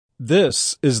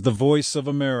This is the voice of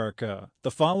America. The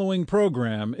following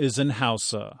program is in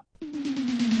Hausa.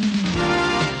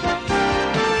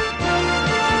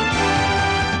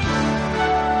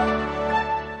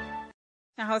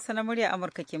 Na Hausa na murya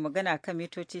Amurka ke magana kan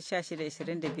mitoci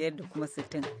 1625 da kuma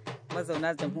 60.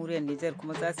 Mazauna jamhuriyar Nijar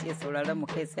kuma za su iya sauraron mu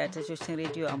kai tsaye tashoshin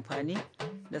rediyo amfani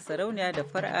da sarauniya da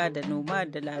far'a da noma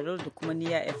da laro da kuma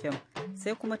niya FM.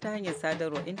 Sai kuma ta hanyar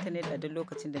sadarwa intanet a duk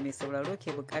lokacin da mai sauraro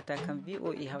ke bukata kan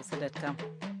voahausa.com.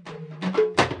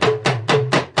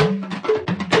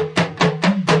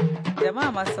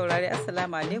 Jama'a masu saurari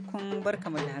Assalamu alaikum,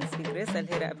 barkamu da hantsi. Grace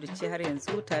Alheri Abdu ce har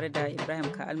yanzu tare da Ibrahim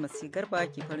Ka'almasi Garba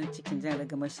ke farin cikin jan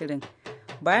ragamar shirin.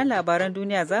 Bayan labaran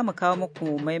duniya za mu kawo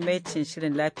muku maimaicin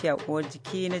shirin lafiya uwar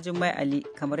jiki na Jummai Ali,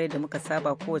 kamar yadda muka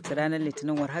saba kowace ranar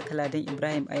Litinin warhaka Ladan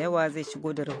Ibrahim a yawa zai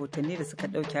shigo da rahotanni da suka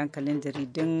ɗauke hankalin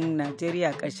jaridun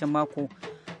Najeriya ƙarshen mako.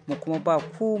 Mu kuma ba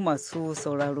ku masu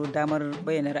sauraro damar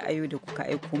bayyana ra'ayoyi da kuka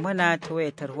aiko mana ta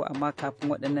wayar tarho, amma kafin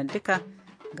waɗannan duka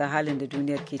ga halin da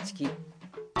duniyar ke ciki.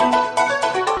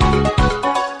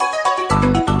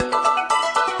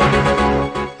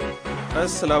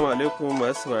 Assalamu alaikum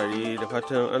masu saurari da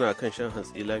fatan ana kan shan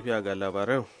hantsi lafiya ga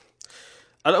labaran.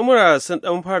 Al'amura sun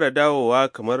ɗan fara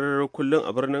dawowa kamar kullum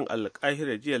a birnin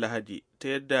Alƙahira jiya Lahadi, ta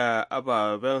yadda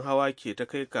ababen hawa ke ta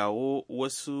kai kawo,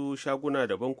 wasu shaguna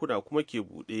da bankuna kuma ke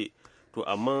buɗe. To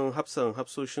amma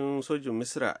hafsoshin sojin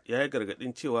Misra ya yi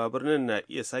gargaɗin cewa birnin na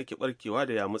iya sake ɓarkewa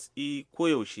da yamutsi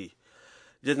koyaushe.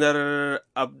 Janar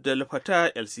Abdel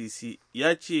Fattah el-Sisi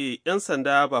ya ce 'yan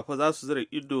sanda ba fa za su zira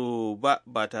ido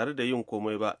ba tare da yin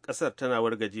komai ba, ƙasar tana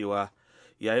wargajewa.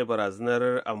 Ya yi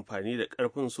barazanar amfani da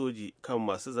ƙarfin soji kan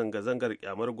masu zanga-zangar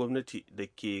kyamar gwamnati da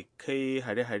ke kai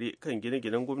hare-hare kan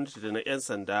gine-ginen gwamnati da na 'yan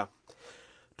sanda.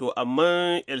 To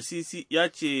amma el-Sisi ya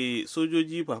ce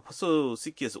sojoji ba fa so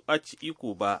suke su ƙwaci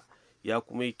iko ba, ya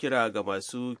kuma yi kira ga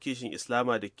masu kishin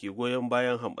Islama da ke goyon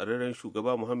bayan hamɓararren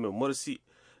shugaba Muhammad Morsi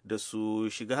da su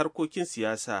shiga harkokin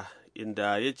siyasa,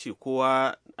 inda ya ce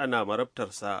kowa ana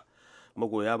marabtarsa.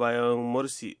 Magoya bayan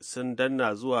Morsi sun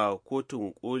danna zuwa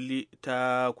kotun koli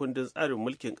ta kundin tsarin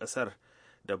mulkin kasar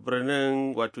da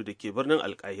birnin wato da ke birnin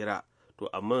Alkahira. To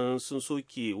amma sun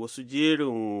soke wasu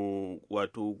jerin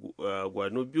wato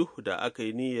gwano biyu da aka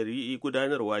yi niyyar yi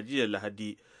gudanarwa jiya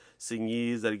Lahadi. Sun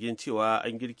yi zargin cewa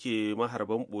an girke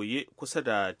maharban ɓoye kusa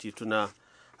da tituna.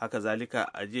 Haka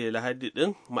zalika a jiya Lahadi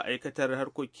din ma'aikatar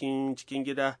harkokin cikin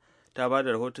gida ta ba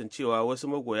da rahoton cewa wasu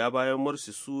magoya bayan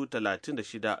Morsi su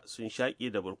 36 sun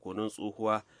shaƙe da barkonon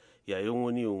tsohuwa yayin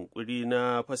wani yunkuri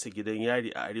na fasa gidan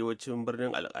yari a arewacin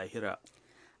birnin Alkahira.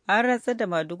 An rantsar da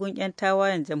madugun 'yan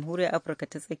tawayen jamhuriyar Afirka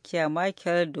ta tsakiya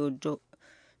Michael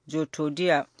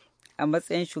Jotodiya a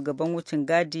matsayin shugaban wucin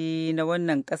gadi na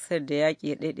wannan kasar da yaƙi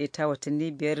ya ɗaiɗaita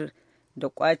watanni 5 da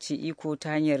ƙwace iko ta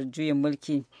hanyar juyin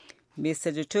mulki.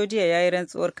 Mr. Jotodiya ya yi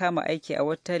rantsuwar kama aiki a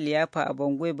wata liyafa a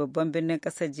Bangui, babban birnin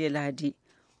ƙasar jiya Lahadi.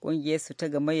 Ƙungiyarsu ta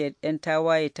gamayyar 'yan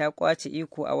tawaye ta ƙwace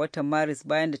iko a watan Maris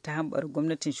bayan da ta hambar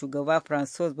gwamnatin shugaba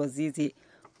Francois Bozize,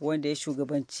 wanda ya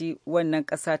shugabanci wannan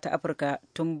ƙasa ta Afirka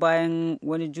tun bayan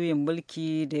wani juyin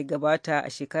mulki da ya gabata a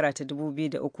shekara ta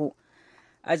 2003.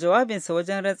 A jawabinsa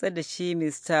wajen rantsar da shi,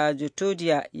 Mr.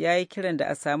 Jotodiya ya yi kiran da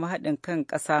a samu haɗin kan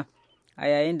ƙasa a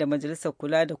yayin da Majalisar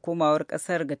Kula da Komawar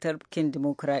Ƙasar ga Tafkin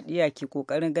Dimokuraɗiyya ke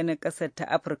ƙoƙarin ganin ƙasar ta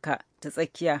Afirka ta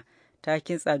tsakiya ta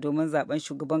kintsa domin zaben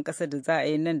shugaban ƙasar da za a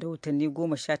yi nan da watanni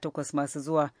 18 masu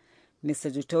zuwa.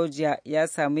 Mr. Jotodiya ya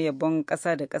samu yabon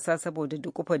ƙasa da ƙasa saboda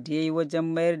dukufar da ya yi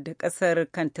wajen mayar da ƙasar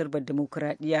kan turbar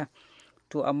dimokuraɗiyya.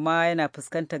 To amma yana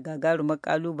fuskantar gagarumar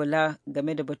ƙalubala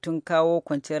game da batun kawo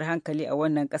kwanciyar hankali a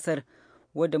wannan ƙasar,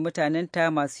 wadda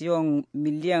mutanenta masu yawan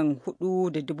miliyan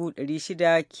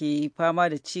 4.600 ke fama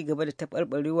da ci gaba da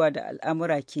taɓarɓarewa da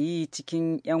al'amura ke yi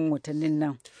cikin 'yan watannin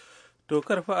nan. To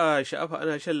karfa a sha'afa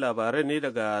ana shan labarai ne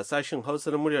daga sashen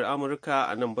Hausa na muryar Amurka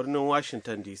a nan birnin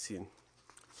Washington DC.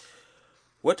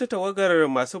 Wata tawagar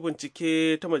masu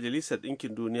bincike ta Majalisar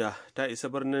Ɗinkin Duniya ta isa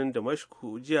birnin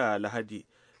Damascus jiya Lahadi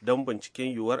don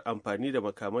binciken yiwuwar amfani da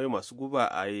makamai masu guba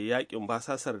a yakin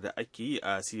basasar da ake yi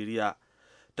a Siriya.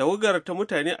 Tawagar ta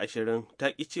mutane 20 ta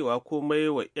ƙi cewa komai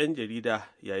wa 'yan jarida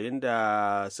yayin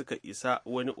da suka isa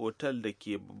wani otal da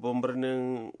ke babban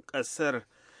birnin ƙasar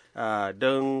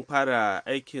don fara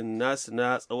aikin nasu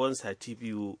na tsawon sati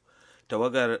 2.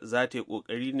 Tawagar za ta yi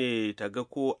ƙoƙari ne ta ga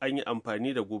ko an yi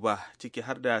amfani da guba, ciki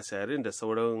har da sarin da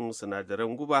sauran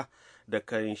sinadaran guba da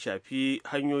kan shafi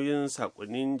hanyoyin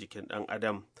saƙonin jikin ɗan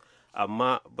adam.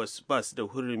 Amma ba su da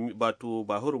hurumi, ba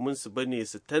huruminsu ba ne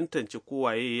su tantance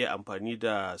kowaye ya amfani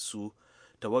da su.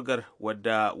 Tawagar,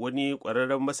 wadda wani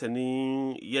ƙwararren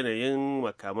masanin yanayin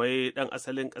makamai ɗan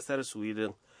asalin ƙasar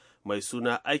Sweden mai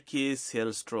suna ake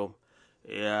Selstrom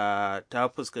ta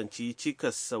fuskanci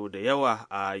cikas sau da yawa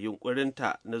a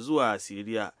yunkurinta na zuwa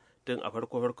Siriya tun a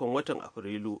farko-farkon watan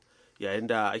Afrilu, yayin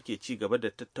da ake ci gaba da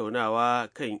tattaunawa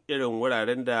kan irin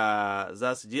wuraren da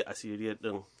za su je a Siriya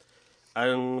ɗin.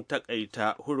 An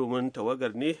takaita hurumin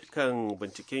tawagar ne kan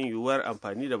binciken yiwuwar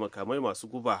amfani da makamai masu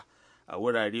guba a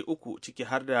wurare uku, ciki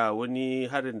har da wani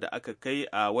harin da aka kai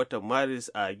a watan Maris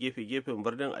a gefe-gefen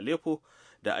birnin Aleppo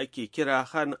da ake kira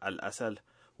Han al-Assal,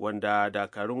 wanda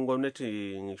dakarun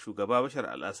gwamnatin shugaba Bashar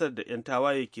al-Assad da 'yan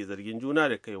tawaye ke zargin juna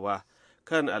da kaiwa.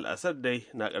 Kan al-Assad dai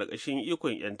na ƙarƙashin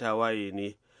ikon 'yan tawaye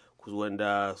ne,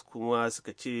 wanda kuma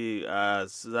suka ce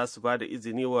za su ba da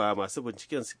izini wa masu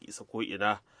binciken su isa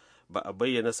ko'ina. Ba a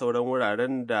bayyana sauran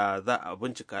wuraren da za a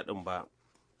bincika ɗin ba.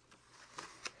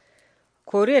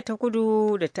 Koriya ta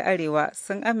kudu da ta arewa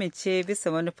sun amince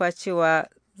bisa manufa cewa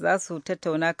za su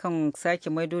tattauna kan sake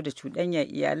maido da cuɗanyar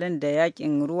iyalan da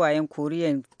yakin ruwayen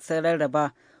koriya sun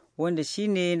rarraba, wanda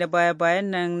shine na baya-bayan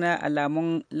nan na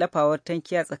alamun lafawar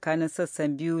tankiya tsakanin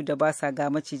sassan biyu da ba sa ga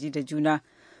maciji da juna.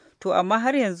 To amma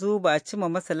har yanzu ba a cima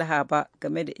maslaha ba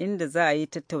game da inda za a yi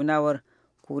tattaunawar.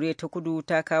 Koriya ta kudu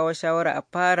ta kawo shawara a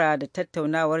fara da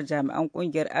tattaunawar jami'an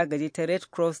kungiyar agaji ta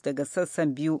Red Cross daga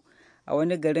sassan biyu a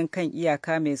wani garin kan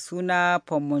iyaka mai suna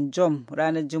Panmunjom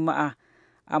ranar Juma'a.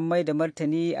 An mai da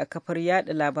martani a kafar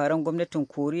yada labaran gwamnatin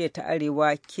Koriya ta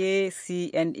Arewa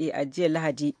KCNA a jiya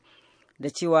Lahadi da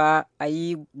cewa a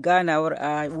yi ganawar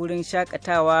a wurin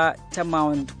shakatawa ta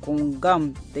Mount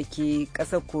Kungam da ke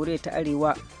ƙasar Koriya ta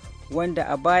Arewa, wanda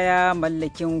a baya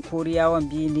mallakin Koriyawan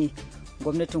biyu ne.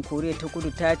 Gwamnatin Koriya ta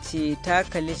kudu ta ce ta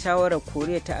kalli shawarar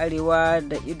Koriya ta Arewa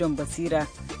da idon basira,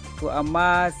 to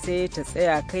amma sai ta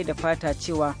tsaya kai da fata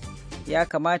cewa ya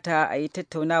kamata a yi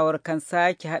tattaunawar kan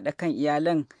sake haɗa kan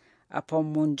iyalan a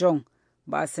Panmunjom.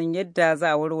 Ba a san yadda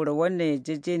za a warware wannan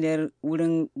yarjejeniyar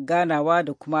wurin ganawa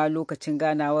da kuma lokacin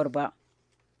ganawar ba.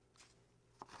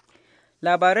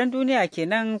 Labaran duniya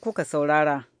kenan kuka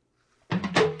saurara.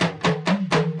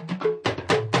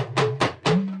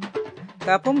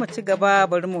 Kafin mu ci gaba,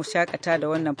 bari mu shakata da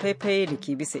wannan faifai da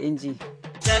ke bisa inji.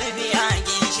 Tarbiya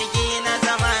ginshiki na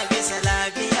zama bisa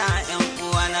lafiya, 'yan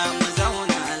uwana mu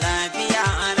zauna lafiya,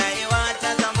 a rayuwa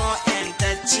ta zamo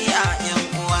 'yantacciya, 'yan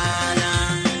uwana.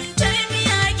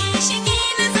 Tarbiya ginshiki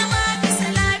na zama bisa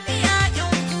lafiya,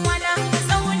 'yan uwana mu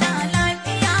zauna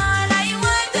lafiya,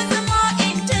 rayuwa ta zamo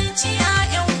 'yantacciya,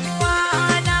 'yan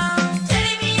uwana.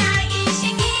 Tarbiya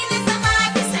ginshiki na zama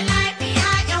bisa lafiya,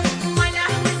 'yan uwana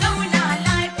mu zauna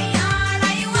lafiya,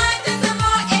 rayuwa ta zamo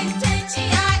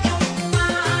 'yantacciya, 'yan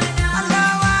uwana. Allah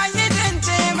wahidin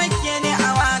taimake ni a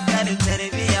wakar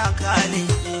tarbiya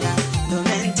kalina,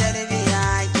 domin tarbiya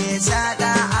ke sa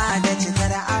da'a da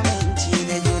cikar aminci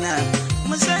da juna.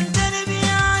 Musan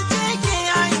tarbiya ce ke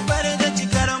haifar da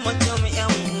cikar mutum,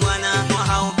 'yan uwana. Mu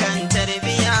hau kan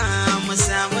tarbiya mu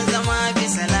samu zama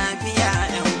bisa lafiya,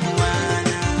 'yan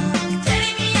uwana.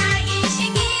 Tarbiya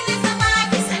ginshiki na zama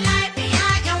bisa lafiya,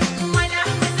 'yan uwana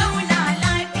mu zauna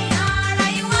lafiya,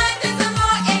 rayuwa ta zamo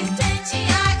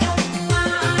 'yantacciya, 'yan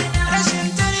uwana. Rashin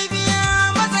tarbiya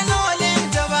matsalolin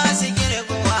ta ba su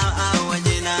girguwa a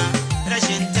wajena.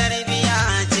 Rashin tarbiya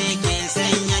ce ke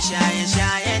sanya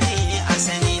shaye-shaye ne a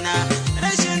sanina.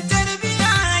 Rashin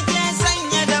tarbiya ke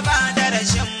sanya daba da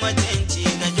rashin mutunci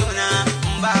ga juna.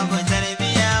 Babu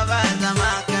tarbiya ba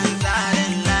zama kan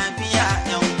tsarin lafiya,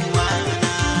 'yan uwana.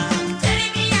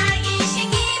 Tarbiya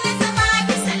ginshiki na zama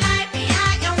bisa lafiya,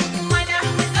 'yan uwana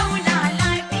mu zauna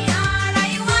lafiya,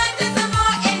 rayuwa ta zamo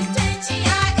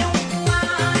 'yantacciya, 'yan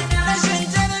uwana. Rashin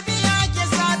tarbiya ke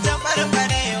sa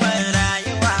taɓarɓarewar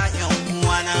rayuwa, 'yan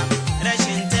uwana.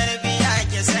 Rashin tarbiya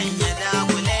ke sanya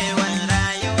dagulewar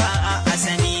rayuwa a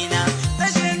asanina.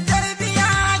 Rashin tarbiya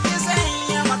ke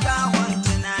sanya makahon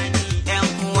tunani, 'yan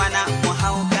uwana. Mu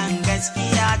hau kan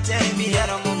gaskiya, tarbiyar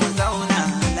mu zauna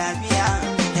lafiya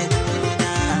da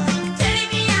juna.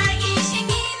 Tarbiya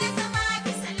ginshiki na zama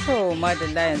bisa lafiya. To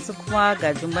madalla, yanzu kuma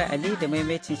ga Jummai Ali da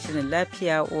maimaitin shirin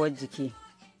lafiya uwar jiki.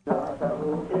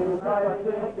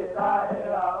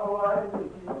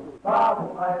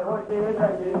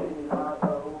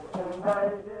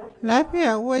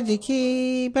 Lafiya uwar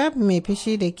jiki babu mai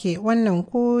fishi da ke, wannan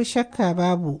ko shakka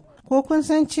babu. Ko kun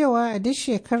san cewa a duk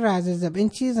shekara zazzabin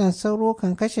cizon sauro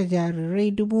kan kashe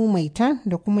jarirai 10,000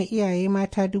 da kuma iyaye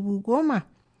mata 10,000?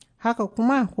 Haka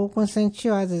kuma ko kun san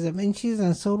cewa zazzabin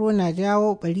cizon sauro na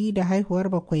jawo bari da haihuwar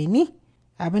bakwaini?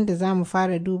 Abin da za mu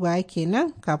fara duba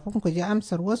kenan kafin ku ji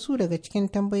amsar wasu daga cikin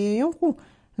tambayoyinku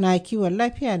na kiwon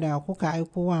lafiya da kuka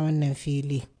aiko wa wannan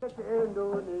fili.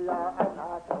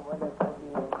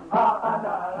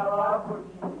 ana rawa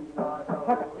kuɗi ba da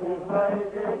mai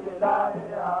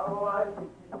lafiya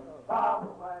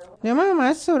Jama'a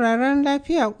masu sauraron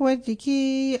lafiya uwar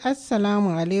jiki, Assalamu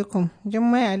alaikum.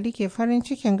 Jummai Ali ke farin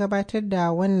cikin gabatar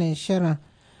da wannan shirin.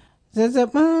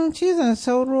 Zazzabin cizon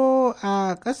sauro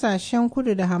a ƙasashen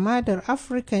kudu da hamadar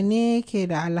Afirka ne ke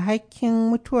da alhakin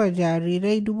mutuwar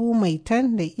jarirai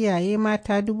 200,000 da iyaye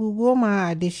mata 10,000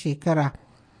 a duk shekara.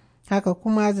 Haka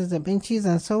kuma zazzabin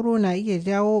cizon sauro na iya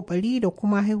jawo ɓari da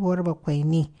kuma haihuwar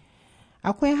bakwaini.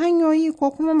 Akwai hanyoyi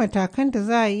ko kuma matakan da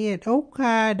za a iya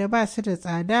ɗauka da ba su da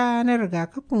tsada na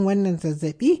rigakafin wannan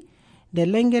zazzabi da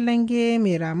lange-lange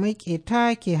mai ramai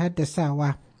ƙeta ke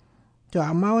haddasawa. To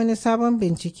amma wani sabon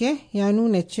bincike ya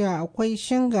nuna cewa akwai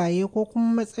shingaye ko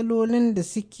kuma matsalolin da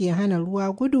suke hana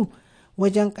ruwa gudu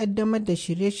wajen ƙaddamar da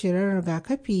shirye-shiryen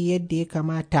rigakafi yadda ya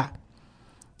kamata.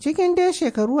 Cikin dai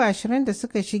shekaru 20 da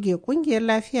suka shige, ƙungiyar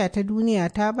lafiya ta duniya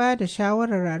ta ba da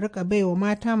shawarar a rika baiwa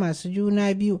mata masu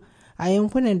juna biyu a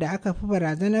yankunan da aka fi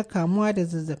barazanar kamuwa da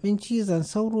zazzabin cizon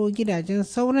sauro gidajen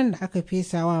sauran da aka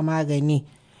fesawa magani,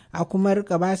 a kuma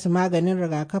rika ba su maganin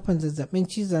rigakafin zazzabin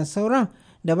cizon sauron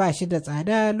da ba shi da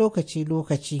tsada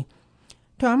lokaci-lokaci.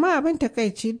 To amma abin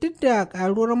takaici, duk da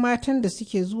karuwar matan da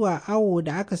suke zuwa awo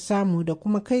da aka samu da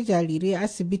kuma kai jarirai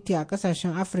asibiti a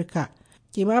kasashen Afirka,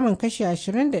 kimamin kashi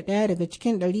 21 daga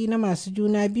cikin 100 na masu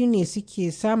juna biyu ne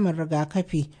suke samun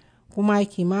rigakafi, kuma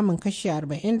kimamin kashi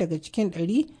 40 daga cikin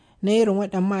 100 na irin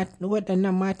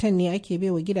waɗannan matan ne ake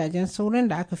baiwa gidajen sauran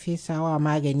da aka fesawa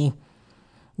magani.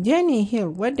 Jenny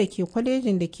Hill, wadda ke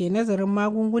kwalejin da ke nazarin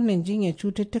magungunan jinyar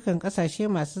cututtukan ƙasashe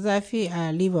masu zafi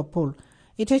a Liverpool,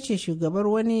 ita ce shugabar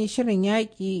wani shirin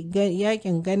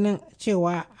yaƙin ganin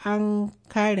cewa an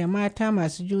kare mata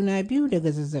masu juna biyu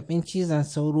daga zazzabin cizon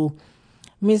sauro.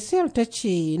 Ms. Hill ta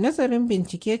ce nazarin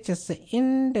bincike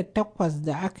 98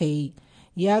 da aka yi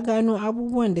ya gano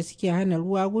abubuwan da suke hana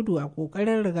ruwa gudu a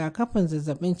ƙoƙarin rigakafin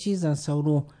zazzabin cizon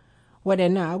sauro.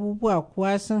 Waɗannan abubuwa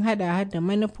kuwa sun hada da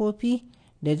manufofi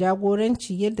da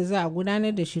jagoranci yadda za a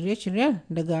gudanar da shirye-shiryen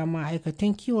daga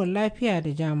ma'aikatan kiwon lafiya da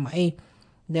jami'ai,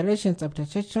 da rashin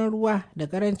tsaftataccen ruwa da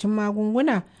ƙarancin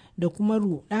magunguna da kuma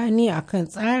ruɗani akan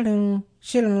tsarin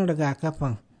shirin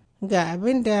rigakafin. Ga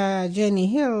abin da Jenny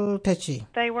Hill ta ce.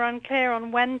 They were unclear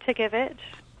on when to give it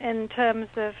in terms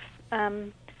of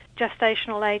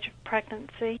gestational age of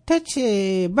pregnancy. Ta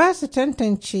ce ba su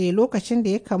tantance lokacin da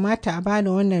ya kamata a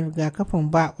bada wannan rigakafin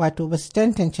ba, wato ba su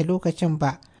tantance lokacin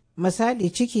ba. Misali,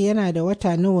 ciki yana da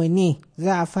wata nawa ne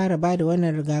za a fara bada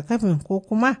wannan rigakafin, ko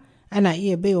kuma ana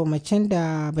iya baiwa macen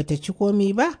da bata ci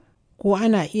komi ba, ko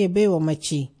ana iya baiwa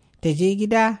mace ta je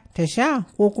gida ta sha,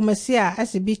 ko kuma sai a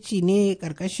asibiti ne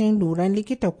ƙarƙashin luran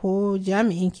likita ko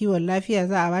jami'in kiwon lafiya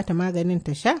za a bata maganin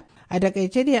ta sha. A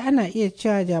takaice dai ana iya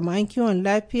cewa jami'an kiwon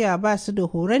lafiya ba su da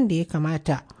horon da ya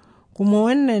kamata, kuma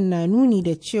wannan na nuni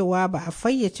da cewa ba a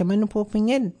fayyace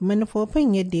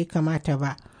manufofin yadda ya kamata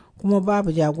ba, kuma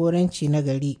babu jagoranci na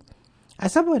gari. A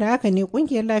saboda haka ne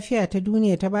ƙungiyar lafiya ta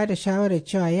duniya ta ba da shawarar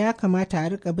cewa ya kamata a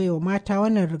rika baiwa mata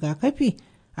wannan rigakafi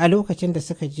a lokacin da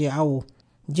suka je awo.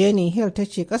 Jenny Hill ta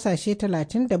ce ƙasashe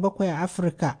 37 a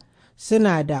Afirka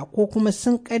suna da ko kuma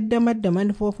sun ƙaddamar da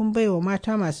manufofin baiwa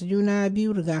mata masu juna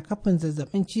biyu rigakafin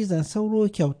zazzabin cizon sauro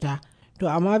kyauta. To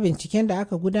amma binciken da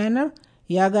aka gudanar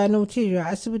ya gano cewa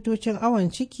asibitocin awon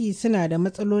ciki suna da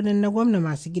matsalolin na gwamna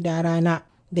masu gida rana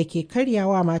da ke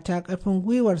karyawa mata ƙarfin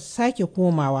gwiwar sake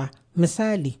komawa.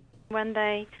 Misali, when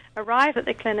they arrive at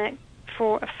the clinic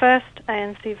for a first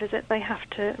ANC visit, they have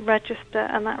to register,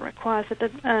 and that requires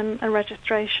a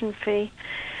registration fee.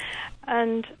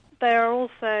 And there are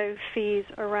also fees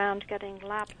around getting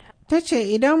lab tests. Ta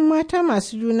ce idan mata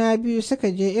masu juna biyu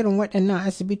suka je irin waɗannan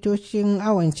asibitocin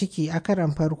awon ciki a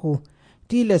karan farko,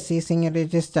 tilas sai sun yi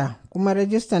rajista, kuma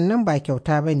rajistan nan ba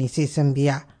kyauta ba ne, sai sun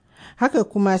biya. Haka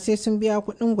kuma sai sun biya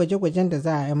kuɗin gwaje-gwajen da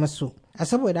za a yi musu. A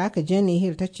saboda haka Jenny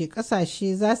Hill ta ce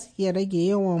ƙasashe za su iya rage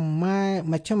yawan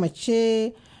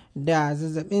mace-mace da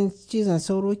zazzabin cizon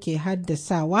sauro ke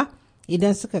haddasawa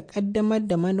idan suka ƙaddamar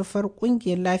da manufar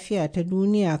ƙungiyar lafiya ta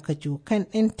duniya kacokan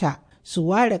ɗinta su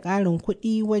ware ƙarin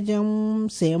kuɗi wajen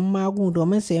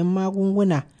domin sayan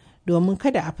magunguna, domin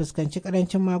kada a fuskanci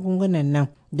ƙarancin magungunan nan,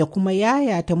 da kuma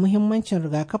yayata muhimmancin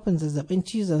rigakafin zazzabin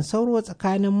cizon sauro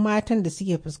tsakanin matan da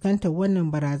suke fuskantar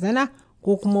wannan barazana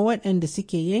ko kuma waɗanda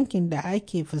suke yankin da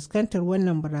ake fuskantar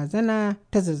wannan barazana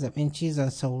ta zazzabin cizon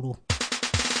sauro.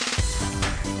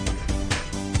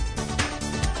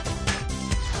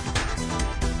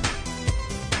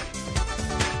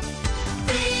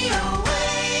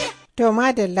 To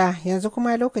madalla, yanzu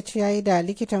kuma lokaci yayi da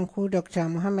likitan ku Dr.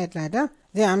 Muhammad Ladan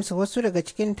zai amsa wasu daga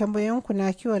cikin tambayoyinku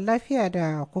na kiwon lafiya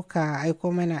da kuka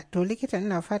aiko mana. To likita,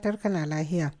 ina fatar kana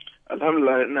lafiya.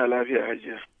 Alhamdulillah, ina lafiya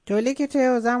hajiya. To likita,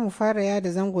 yau za mu fara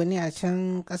yada zango ne a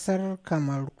can kasar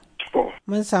Kamaru.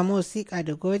 Mun samu wasiƙa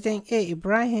daga wajen A.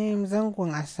 Ibrahim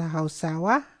zangon asa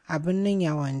Hausawa a birnin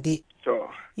Yawande.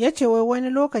 Ya ce wai wani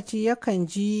lokaci yakan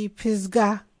ji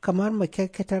fisga kamar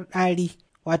makyarkatar ɗari,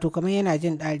 wato kamar yana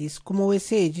jin ɗari, kuma wai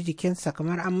sai ya ji jikinsa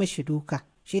kamar an mashi duka.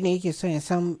 Shi ne yake son ya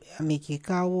san me ke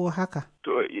kawo haka.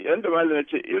 To, yadda malam ya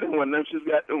ce irin wannan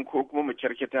fisga ɗin ko kuma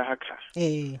makyarkata haka.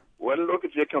 Wani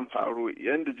lokaci yakan faru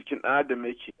yadda jikin ɗan adam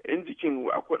yake, in jikin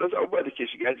akwai ɗansu abubuwa da ke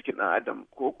shiga jikin ɗan adam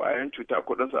ko ƙwayan cuta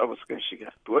ko ɗansu abu sukan shiga.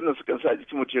 To wannan sukan sa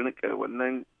jikin mutum ya rinka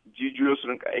wannan jijiyoyi su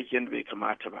rinka aiki yadda bai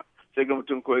kamata ba. Sai ga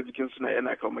mutum ko jikin suna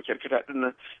yana kawo makyarkata ɗin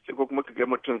nan, sai ko kuma ka ga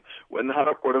mutum wani har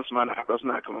haƙorin su ma na haɗa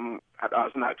suna kamar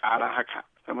haɗawa suna ƙara haka,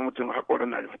 kamar mutum haƙorin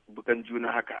na bugan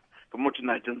juna haka, kamar mutum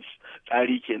na jin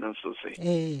tsari kenan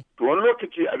sosai. To wani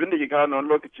lokaci abin da ke kawo wani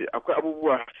lokaci akwai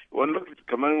abubuwa, wani lokaci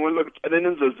kamar wani lokaci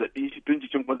tsananin zazzaɓi tun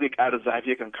jikin kuma zai ƙara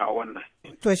zafi kan kawo wannan.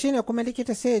 To shine kuma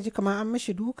likita sai ya ji kamar an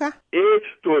mishi duka?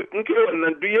 To in kai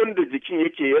wannan duk yanda jikin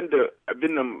yake yanda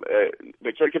abin nan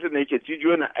da kyarkata ne yake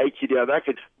jijiyo na aiki da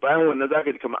zaka bayan wannan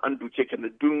zaka ji kamar an duke ka na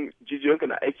dun jijiyoyinka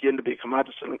na aiki yanda bai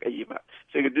kamata su rinka yi ba.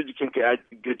 Sai ga duk jikinka ya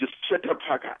gaji shut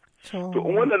haka. To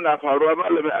in wannan na faruwa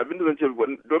malamai abin da zan ce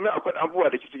domin akwai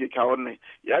abubuwa da suke kawo wannan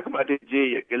ya kamata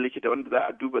je ya ga likita wanda za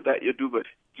a iya duba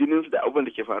jininsu da abubuwan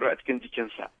da ke faruwa a cikin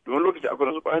jikinsa. Domin lokaci akwai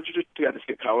wasu ƙwayan cututtuka da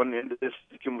suke kawo wannan yadda zai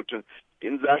jikin mutum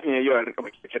in zafin ya yi yawa rinka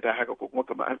makita haka ko kuma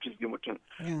kamar an fisge mutum.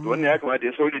 To wannan ya kamata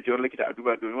ya sauri je wani likita a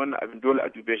duba domin wannan abin dole a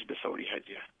dube shi da sauri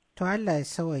hajiya. To Allah ya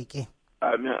sauwaƙe.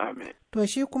 Amin amin. To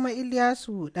shi kuma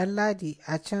Ilyasu Ɗanladi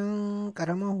a can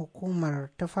ƙaramin hukumar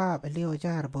ta Fawa Balewa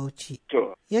jihar Bauchi.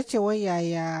 To. Ya ce wai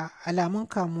yaya alamun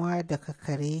kamuwa da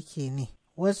kakare yake ne?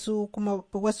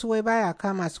 Wasu wai baya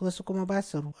kama su, wasu kuma ba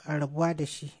su rabuwa da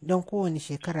shi don kowane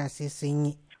shekara sai sun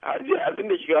yi. Hajiya abin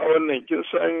da shiga wannan kin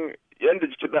san yanda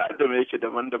jikin ɗan adam yake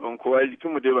daban-daban kowa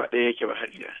jikinmu dai ba ɗaya yake ba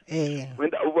hajiya.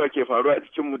 Wanda abubuwa ke faruwa a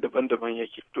jikinmu daban-daban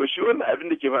yake. To shi wannan abin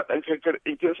da ke ba ɗan kankar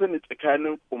in kin sani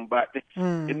tsakanin kumba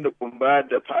ɗin inda kumba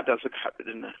da fata suka haɗu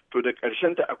ɗin nan. To da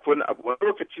ƙarshen ta akwai wani abu wani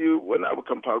lokaci wani abu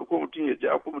kan faru ko mutum ya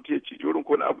ja ko mutum ya ciji wurin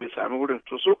ko wani abu ya sami wurin.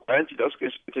 To so ƙwayan cuta suka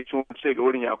yi cikin sai ga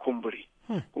wurin ya kumbure.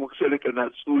 Kuma sai rinka na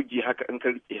tsugi haka in ka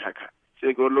riƙe haka.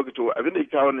 Sai ga wani lokaci abin da ya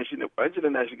kawo wannan shine ƙwayan cuta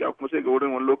na shiga kuma sai ga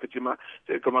wurin wani lokaci ma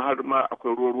sai kamar har ma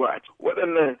akwai ruwa a ciki.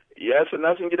 Waɗannan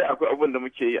na san gida akwai abubuwan da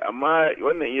muke yi amma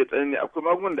wannan iya tsanani akwai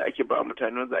magungunan da ake ba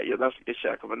mutane wanda za su iya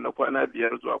sha kamar na kwana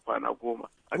 5 zuwa kwana 10.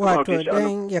 Wato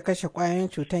dan ya kashe ƙwayoyin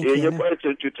cutar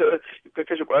kenan. Ya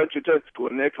kashe ƙwayoyin cutar to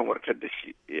wannan yakan warkar da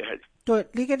shi. To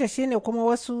likita shine kuma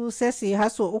wasu sai su yi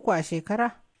haso 3 a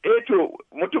shekara? To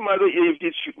mutum ma zai iya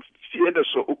yi fiye da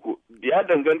so 3 ya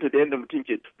danganta da yadda mutum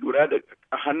ke lura da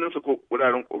hannunsa ko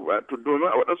wuraren ƙurba. To domin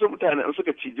a waɗansu mutane in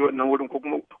suka cije wannan wurin ko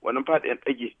kuma wannan faɗin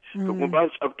ɗage to kuma ba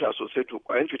su tsafta sosai to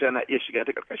ƙwayan cuta na iya shiga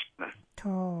ta ƙarƙashin nan.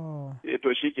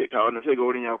 To shi ke kawo nan sai ga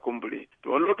wurin ya kumbure.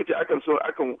 To wani lokaci akan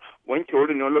wanke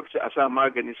wurin ne wani lokaci a sa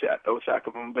magani sai a ɗau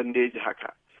sakamakon bandeji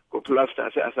haka. Ko plaster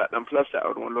sai a sa dan plaster a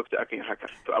wurin wani lokaci akan yi haka.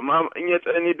 To amma in ya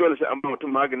tsanani dole sai an ba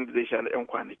mutum maganin da zai sha na 'yan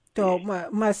kwanaki. To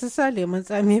masu sa lemun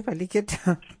tsami fa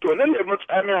likita. To na lemun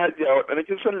tsamin hajiya waɗanda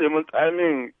kin san lemun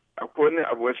tsamin akwai wani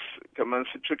abu kamar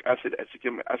citric acid a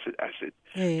cikin acid.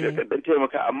 Ya kan dan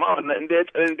taimaka amma wannan inda ya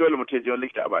tsanani dole mutum ya je wani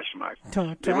likita a bashi magani.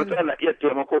 Lemun tsamin na iya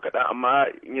taimako kaɗan amma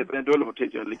in ya tsanani dole mutum ya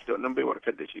je wani likita wannan bai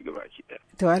warkar da shi gaba ki ɗaya.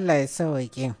 To Allah ya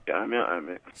sauwaƙe. Amin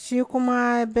amin. Shi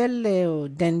kuma Bello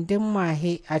Dandin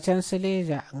Mahe a can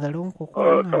Suleja garin ku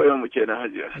ko ƙauyen mu kenan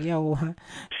hajiya. Yawwa.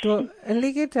 To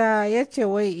likita ya ce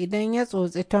wai idan ya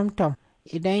tsotsi tomtom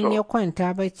idan ya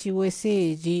kwanta bacci wai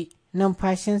sai ya ji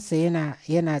numfashinsa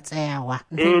yana tsayawa.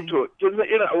 To kin san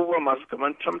irin abubuwa masu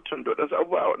kamar tamtam da wadansu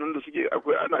abubuwa waɗanda suke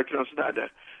akwai ana kiran suna da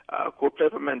ko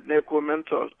peppermint ne ko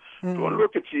menthol. To wani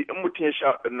lokaci in mutum ya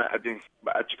sha waɗannan abin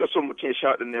ba a cika son mutum ya sha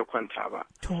waɗannan ya kwanta ba.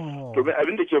 To mai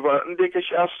abin da ke ba in dai ka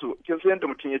sha su kin san yadda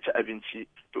mutum ya ci abinci.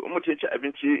 To in mutum ya ci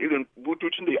abinci irin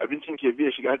bututun da abincin ke bi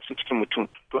ya shiga cikin mutum.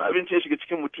 To abinci ya shiga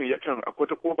cikin mutum yakan akwai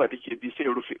ta kofa da ke bi sai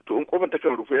ya rufe. To in kofar ta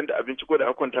kan rufe yadda abinci ko da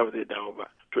aka kwanta ba zai dawo ba.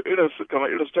 To irin su kamar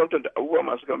irin su da abubuwa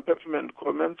masu kan peppermint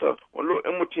ko menthol wani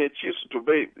in mutum ya ci su to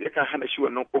bai yakan hana shi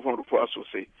wannan kofar rufuwa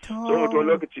sosai. So mutum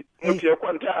lokaci mutum ya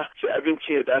kwanta sai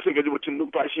abinci ya da sai gaji mutum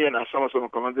numfashi yana sama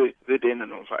kamar zai daina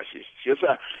numfashi. Shi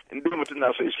yasa in duk mutum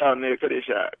na so ya sha wannan ya kare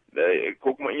sha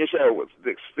ko kuma in ya sha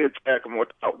zai tsaya kamar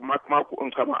mako in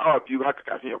kamar awa 2 haka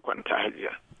kafin ya kwanta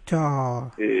hajiya.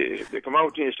 Da kamar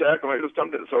mutum ya sha kamar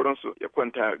irin da sauransu ya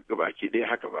kwanta gabaki ɗaya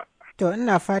haka ba. To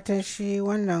ina fatan shi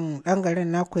wannan ɗan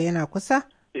garin naku yana kusa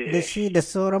da shi da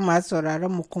sauran masu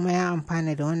sauraron mu kuma ya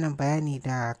amfana da wannan bayani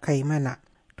da kai mana.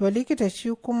 To likita shi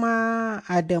kuma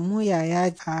Adamu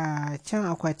Yaya a can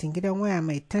akwatin gidan waya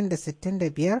mai tan da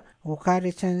 65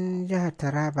 Bukari can jihar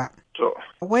Taraba. To.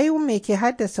 Wai me ke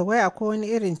haddasa wai akwai wani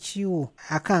irin ciwo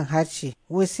akan harshe,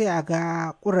 wai sai a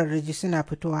ga ƙurarraji suna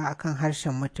fitowa akan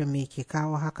harshen mutum, me ke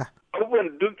kawo haka?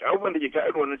 abubuwan da ke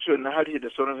kawo wannan ciwon na harshe da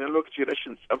sauran sai lokaci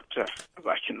rashin tsafta a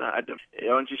bakin ɗan adam.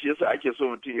 Yawanci shi yasa ake so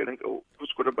mutum ya rinka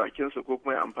kuskure bakinsa ko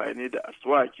kuma ya amfani da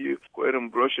aswaki ko irin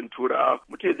brushin turawa.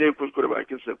 Mutum zai kuskure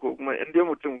bakinsa ko kuma in dai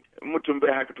mutum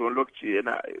bai haka to wani lokaci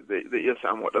zai iya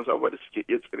samu waɗansu abubuwa da suke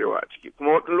iya tsirewa a ciki.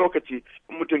 Kuma wani lokaci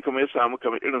mutum kamar ya samu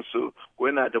kamar irin su ko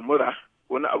yana da mura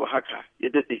wani abu haka ya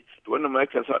daɗe to wannan ma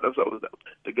yakan sa ɗansa abu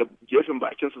daga gefen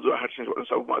bakinsa zuwa harshen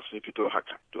waɗansu abu masu fito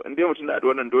haka. To in dai mutum na da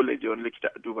wannan dole je wani likita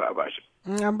a duba a bashi.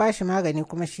 An bashi magani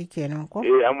kuma shi kenan ko?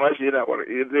 An bashi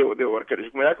zai warkar da shi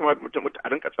kuma ya kamata mutum a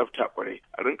rinka tsafta kwarai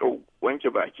a rinka wanke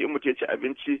baki in mutum ya ci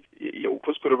abinci ya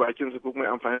kuskure bakinsa ko kuma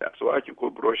ya amfani da aswaki ko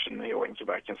brushin na ya wanke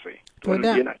bakinsa. To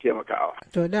yana taimakawa.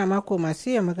 To dama ko masu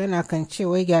iya magana kan ce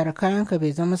wai gyara kayanka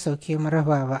bai zama sauke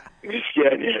maraba ba.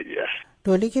 Gaskiya ne hajiya.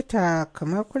 To likita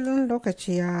kamar kullum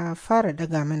lokaci ya fara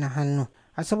daga mana hannu.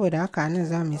 A saboda haka nan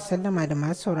za mu yi sallama da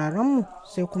masu sauraronmu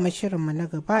sai kuma shirinmu na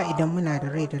gaba idan muna da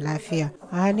rai da lafiya.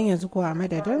 A halin yanzu ko a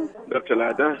madadin? Dr.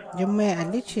 Lada. Jummai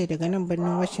Ali ce daga nan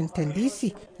birnin Washington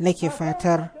DC nake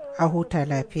fatar a huta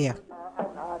lafiya.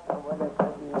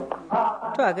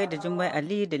 To a gaida Jummai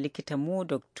Ali da likitanmu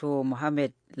Dr.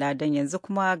 Muhammad Ladan, yanzu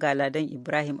kuma ga Ladan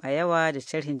Ibrahim a yawa da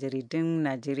sharhin jaridun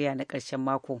Najeriya na ƙarshen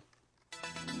mako.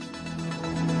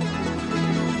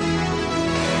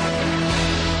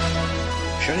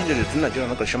 Shirin jaridun Najeriya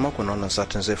na ƙarshen mako na wannan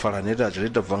satin zai fara ne da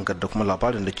jaridar Vanguard da kuma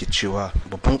labarin da ke cewa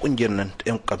babban kungiyar nan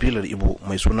yan kabilar Igbo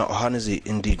mai suna Ohanaeze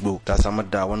Ndigbo ta samar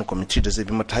da wani kwamiti da zai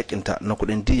bi mata hakinta na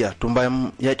kuɗin diya tun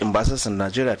bayan yakin basasan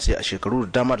Najeriya ta yi a shekaru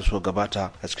da dama da suka gabata.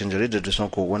 A cikin jaridar da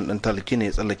Sonko wani dan talaki ne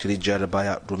ya tsallake rijiya da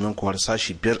baya domin kuwa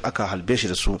sashi 5 aka halbe shi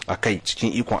da su a kai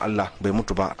cikin ikon Allah bai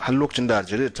mutu ba har lokacin da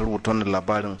jaridar ta rubuta wannan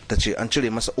labarin ta ce an cire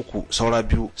masa 3 saura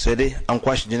 2 sai dai an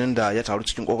kwashe jinin da ya taru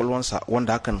cikin kwakwalwansa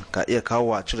wanda hakan ka iya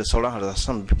kawo wa cire sauran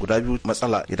harsasan guda 2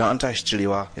 matsala idan an tashi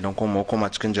cirewa. Idan kuma koma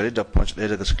cikin jaridar Punch ɗaya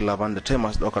daga cikin labaran da ta yi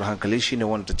masu ɗaukar hankali shine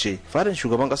wanda ta ce fadin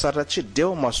shugaban ƙasa ta ce da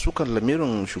yawan masu sukan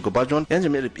lamirin shugaba John yan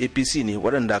jami'ar APC ne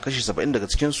waɗanda kashi 70 daga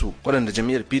cikin su waɗanda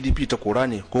jami'ar PDP ta kora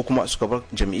ne ko kuma suka bar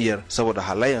jami'ar saboda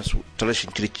halayensu ta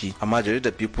rashin kirki. Amma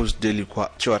jaridar People's Daily kuwa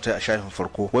cewa ta yi a shafin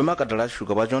farko wai ma kaddara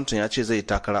shugaba Johnson ya ce zai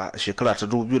takara a shekara ta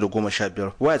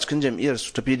 2015 waya cikin jami'ar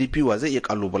su ta PDP wa zai iya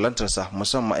kalubalantarsa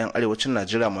musamman 'yan arewacin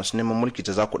Najeriya masu neman mulki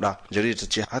ta zakuɗa. Jaridar ta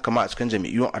ce haka ma a cikin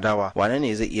jami'iyyun adawa wane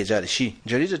ne zai iya ja da shi.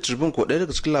 Jaridar Tribune ko ɗaya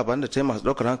daga cikin labaran da ta yi masu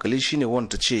ɗaukar hankali shine wanda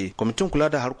ta ce kwamitin kula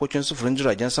da harkokin sufurin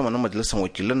jiragen sama na majalisar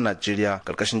wakilan Najeriya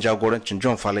karkashin jagorancin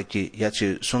John Falake ya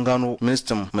ce sun gano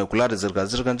ministan mai kula da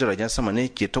zirga-zirgar jiragen sama ne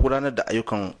ke ta gudanar da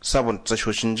ayyukan sabon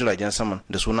tashoshin jiragen sama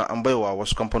da suna an baiwa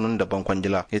wasu kamfanonin daban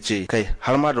kwangila. Ya ce kai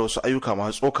har ma da wasu ayyuka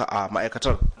masu tsoka a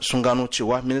ma'aikatar sun gano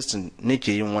cewa ministan ne ke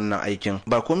yin wannan aikin.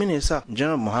 Ba komai ne yasa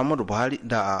Janar Muhammadu Buhari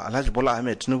da Alhaji Bola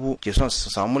Ahmed Tinubu ke son su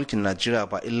samu mulkin Najeriya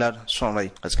ba illa son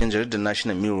rai. A cikin jaridar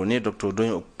National Mirror ne Dr.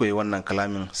 Doyin Okpe wannan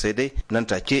kalamin sai dai nan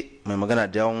take mai magana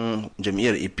da yawon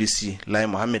jam'iyyar APC Lai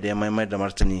Muhammad ya maimai da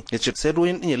martani ya ce sai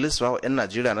doyin din ya lissafa wa 'yan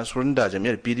Najeriya na surin da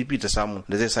jam'iyyar PDP ta samu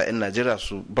da zai sa 'yan Najeriya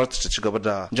su bar ta ci gaba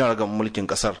da jan ragan mulkin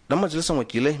kasar. Dan majalisar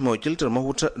wakilai mai wakiltar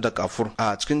Mahuta da Kafur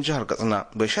a cikin jihar Katsina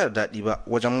bai sha da daɗi ba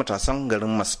wajen matasan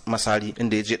garin Masari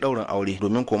inda ya je ɗaurin aure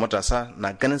domin ko matasa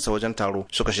na ganin sa wajen taro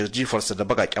suka shiga jifarsa da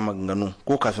baƙaƙen maganganu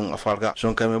ko kafin a farga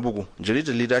sun kai mai bugu.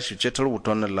 Jaridar Leadership ce ta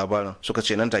rubuta wannan labarin suka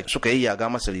ce nan take suka yi yaga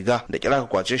masa riga da kira ka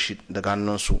kwace shi daga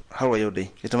hannunsu. Har wa yau dai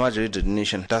ita ma jaridar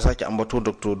Nation ta sake ambato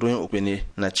Dr. Doyin Okene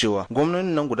na cewa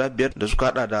gwamnonin nan guda 5 da suka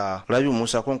hada da Rabiu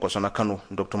Musa Kwankwaso na Kano,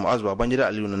 Dr. Mu'az Babangida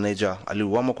Aliyu na Niger,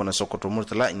 Aliyu Wamako na Sokoto,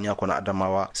 Murtala Inyako na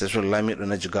Adamawa, Saisul Lamido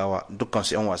na Jigawa dukkan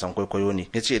su 'yan wasan kwaikwayo ne.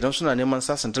 Yace idan suna neman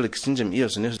sasanta rikicin jam'iyyar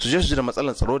su ne su je su ji da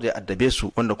matsalar tsaro da ya addabe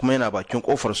su wanda kuma yana bakin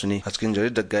kofar su ne. A cikin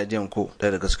jaridar Guardian ko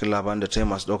daya daga cikin labaran da ta yi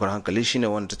masu daukar hankali shine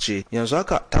wanda ta ce yanzu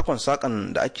haka takon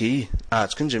sakan da ake yi a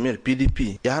cikin jam'iyyar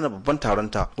PDP ya hana babban taron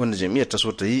ta wanda jam'iyyar ta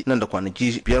so ta yi nan da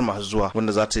kwanaki 5 masu zuwa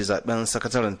wanda za ta yi zaben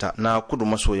sakatarinta na kudu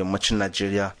maso yammacin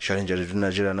Najeriya. Shirin jaridun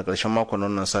Najeriya na ƙarshen makon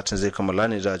wannan satin zai kammala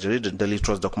ne da jaridar Daily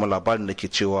Trust da kuma labarin da ke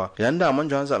cewa yayin da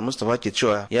Manjo Hanza Al-Mustafa ke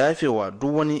cewa ya yafe wa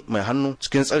duk wani mai hannu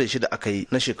cikin tsare shi da aka yi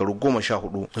na shekaru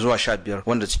 14 zuwa 15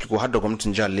 wanda ciki ko har da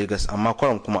gwamnatin jihar Lagos, amma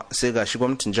kwaram kuma sai gashi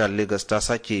gwamnatin jihar Lagos ta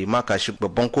sake maka shi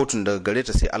babban kotun daga gare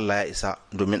ta sai Allah ya isa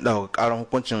domin ɗaukaka ƙaran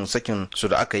hukuncin sakin su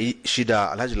da aka yi shi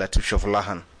da Alhaji Latif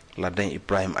Shafulahan. Ladan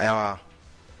Ibrahim Ayawa,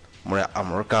 murya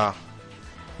Amurka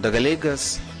daga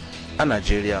Lagos a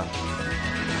Najeriya.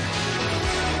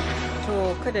 To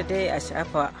To kada dai a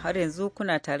sha'afa har yanzu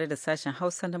kuna tare da sashen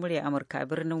Hausa na murya Amurka a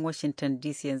birnin Washington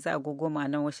DC yanzu agogo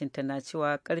ma'anan Washington na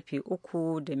cewa karfe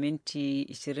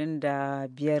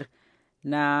 3:25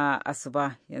 na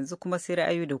asuba yanzu kuma sai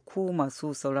ra'ayi da ku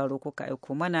masu sauraro kuka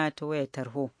aiko mana ta wayar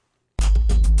tarho.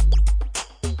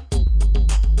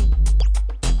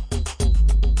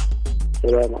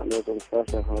 Salamu alaikum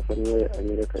sashen Hausa na murya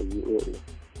Amurka VOA.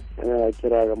 Ana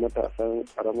kira ga matasan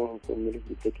karamar hukumar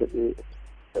ta keɓe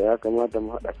da ya kamata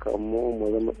mu haɗa kanmu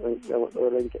mu zama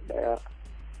ɗaurin ki ɗaya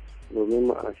domin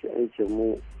mu anshi yancin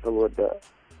mu saboda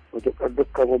mutuƙar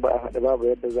dukkan mu ba a haɗa babu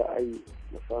yadda za a yi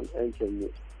mu samu yancin mu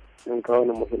in kawo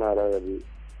mu suna rarrabe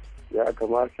ya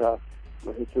kamata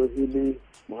mu fito fili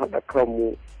mu haɗa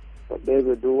kanmu mu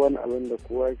ɗebe duk wani abin da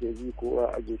kowa ke ji kowa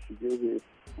a shi gefe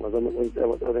mu zama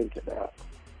ɗaurin ki ɗaya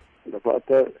da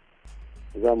fatar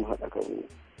za mu haɗa kanmu.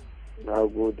 Na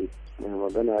gode mai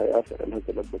magana ya faɗa na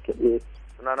talabba keɓe.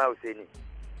 Sunana Husaini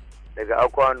daga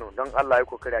Akwano don Allah ya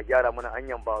kokari a gyara mana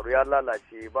hanyar baro ya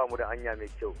lalace ba mu da hanya mai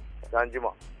kyau. San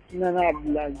jima. Sunana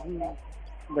Abdulaziz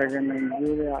daga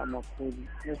Najeriya a Makodi.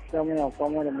 Gaskiya muna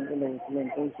fama da matsalar wutar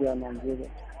lantarki a Najeriya.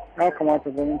 Ya kamata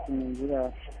gwamnatin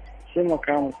Najeriya shi mu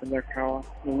kawo musu talakawa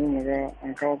domin mu ga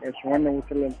an kawo ƙarshen wannan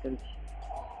wutar lantarki.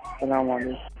 Salamu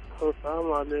alaikum.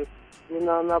 Assalamu alaikum.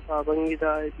 Sunana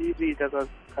Babangida Bibi daga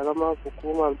karamar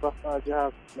hukumar basa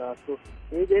jihar Plateau.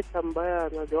 Ni dai tambaya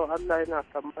na don Allah yana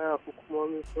tambaya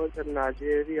hukumomin sojan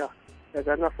Najeriya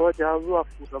daga na soja zuwa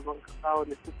shugaban kasa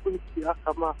wani hukunci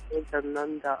aka ma sojan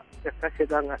nan da ya kashe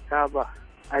dan Ataba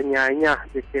a Nyanya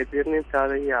da ke birnin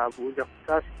tarayya Abuja.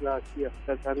 Tashi lafiya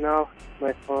daga na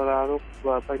mai sauraro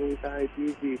Babangida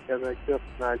Bibi daga Jos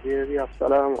Najeriya.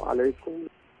 Assalamu alaikum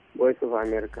Voice of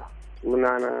America.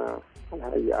 Sunana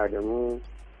Alhaji Adamu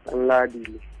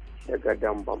Ɗanladi daga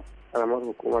Dambam, karamar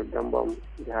hukumar Dambam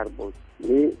jihar Bauchi.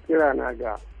 Ni kira na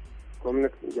ga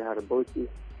gwamnatin jihar Bauchi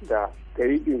da ta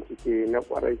yi bincike na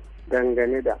kwarai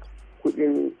dangane da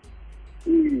kuɗin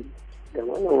iri da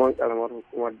manoman karamar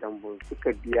hukumar Dambam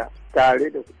suka biya tare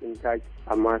da kuɗin taki,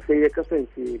 amma sai ya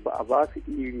kasance ba a ba su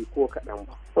iri ko kaɗan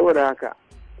ba. Saboda haka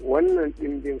wannan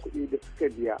ɗimbin kuɗi da suka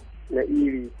biya na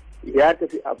iri ya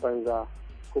tafi a banza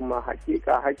kuma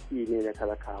hakika hakki ne na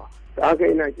talakawa. Da haka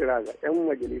ina kira ga 'yan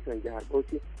majalisar jihar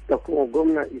Bauchi da kuma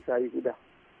gwamna Isa Guda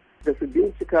da su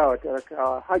bincika wa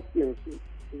talakawa hakkinsu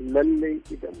lallai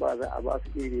idan ba za a ba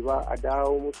su iri ba a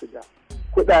dawo musu da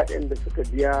kudaden da suka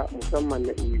biya musamman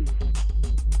na iri.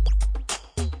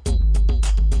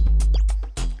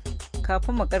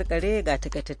 Kafin mu karkare ga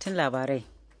takaitattun labarai.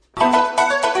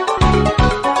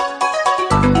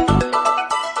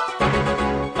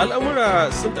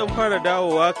 Al'amura sun ɗan fara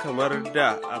dawowa kamar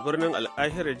da a birnin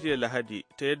Al'ahira jiya Lahadi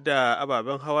ta yadda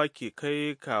ababen hawa ke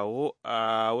kai kawo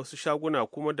a wasu shaguna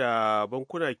kuma da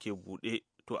bankuna ke buɗe.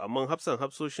 To amma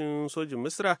hafsoshin sojin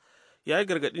Misra ya yi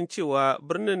gargaɗin cewa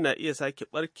birnin na iya sake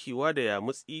ɓarkewa da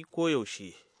yamutsi ko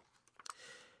yaushe.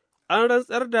 An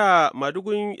rantsar da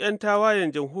madugun 'yan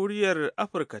tawayen jamhuriyar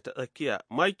Afirka ta tsakiya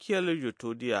Michael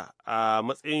Jotodia a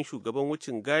matsayin shugaban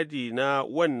wucin gadi na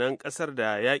wannan ƙasar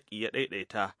da yaƙi ya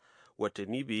ɗaiɗaita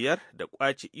watanni 5 da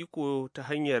ƙwace iko ta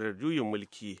hanyar juyin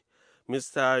mulki.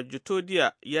 Mr.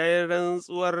 Jotodia ya yi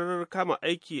rantsuwar kama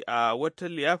aiki a wata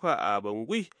liyafa a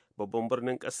Bangui, babban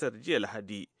birnin ƙasar jiya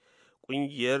Lahadi.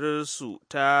 Ƙungiyarsu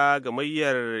ta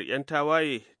gamayyar 'yan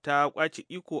tawaye ta ƙwace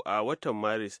iko a watan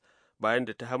Maris, bayan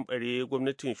da ta hambare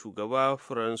gwamnatin shugaba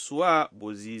Francois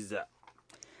Boziza.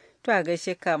 To a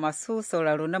gaishe ka masu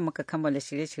sauraro nan muka kammala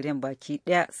shirye-shiryen baki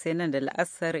ɗaya sai nan da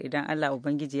la'asar idan Allah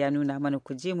Ubangiji ya nuna mana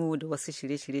ku je mu da wasu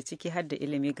shirye-shirye ciki har da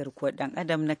ilimi garkuwar ɗan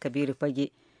adam na Kabiru Fage.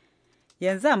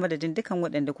 Yanzu a madadin dukan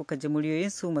waɗanda kuka ji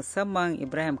muryoyinsu musamman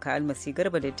Ibrahim Ka'almasi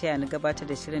Garba da taya na gabatar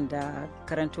da shirin da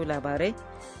karanto labarai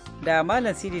da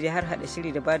Malam Sidi da har hada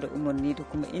shiri da bada umarni da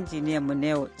kuma injiniyan mu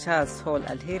Neo Charles Hall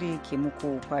Alheri ke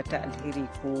muku fata alheri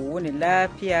ku wuni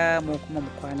lafiya mu kuma mu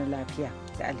kwana lafiya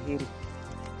da alheri.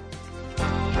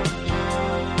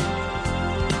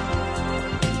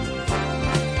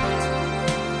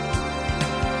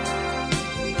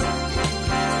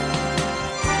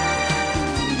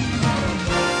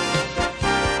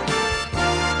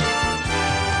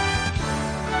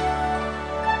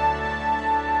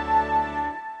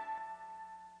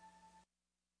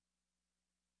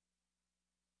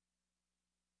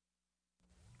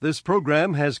 This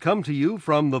program has come to you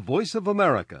from the Voice of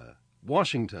America,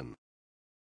 Washington.